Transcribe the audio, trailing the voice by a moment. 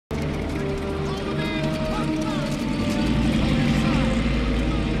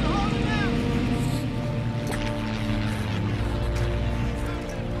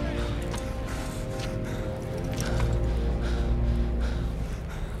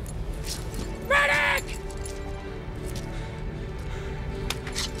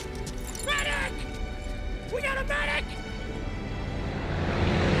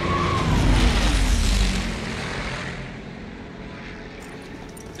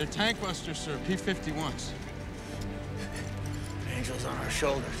They're tank busters, sir. P-51s. Angels on our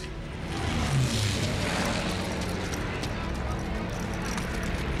shoulders.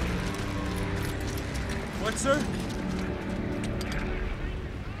 What, sir?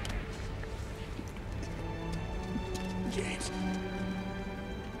 James.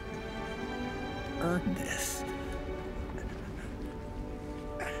 Earn this.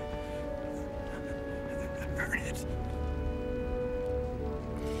 Earn it.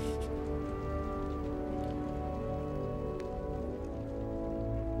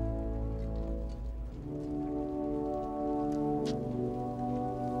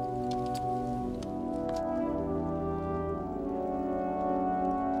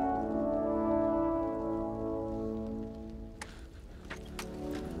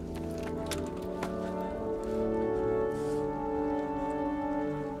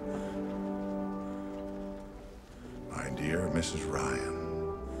 Dear Mrs.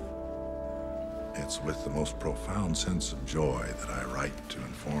 Ryan, it's with the most profound sense of joy that I write to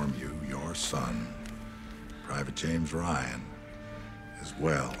inform you your son, Private James Ryan, is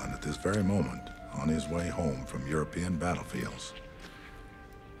well and at this very moment on his way home from European battlefields.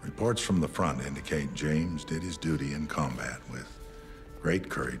 Reports from the front indicate James did his duty in combat with great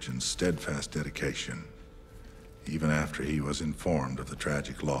courage and steadfast dedication, even after he was informed of the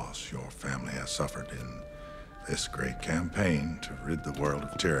tragic loss your family has suffered in this great campaign to rid the world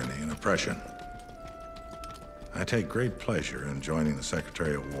of tyranny and oppression. I take great pleasure in joining the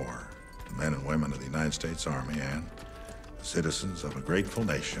Secretary of War, the men and women of the United States Army, and the citizens of a grateful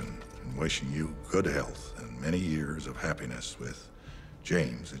nation in wishing you good health and many years of happiness with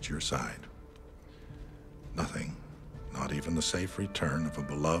James at your side. Nothing, not even the safe return of a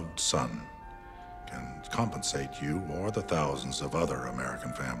beloved son, can compensate you or the thousands of other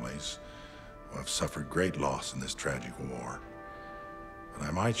American families who have suffered great loss in this tragic war. But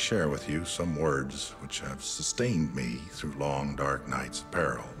I might share with you some words which have sustained me through long, dark nights of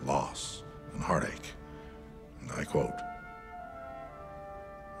peril, loss, and heartache. And I quote,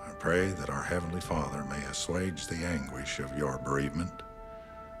 "I pray that our Heavenly Father may assuage the anguish of your bereavement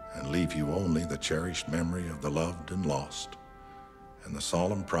and leave you only the cherished memory of the loved and lost, and the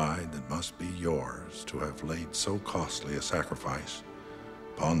solemn pride that must be yours to have laid so costly a sacrifice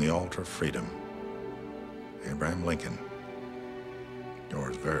upon the altar of freedom. Abraham Lincoln."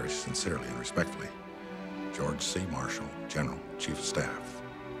 Yours very sincerely and respectfully, George C. Marshall, General, Chief of Staff.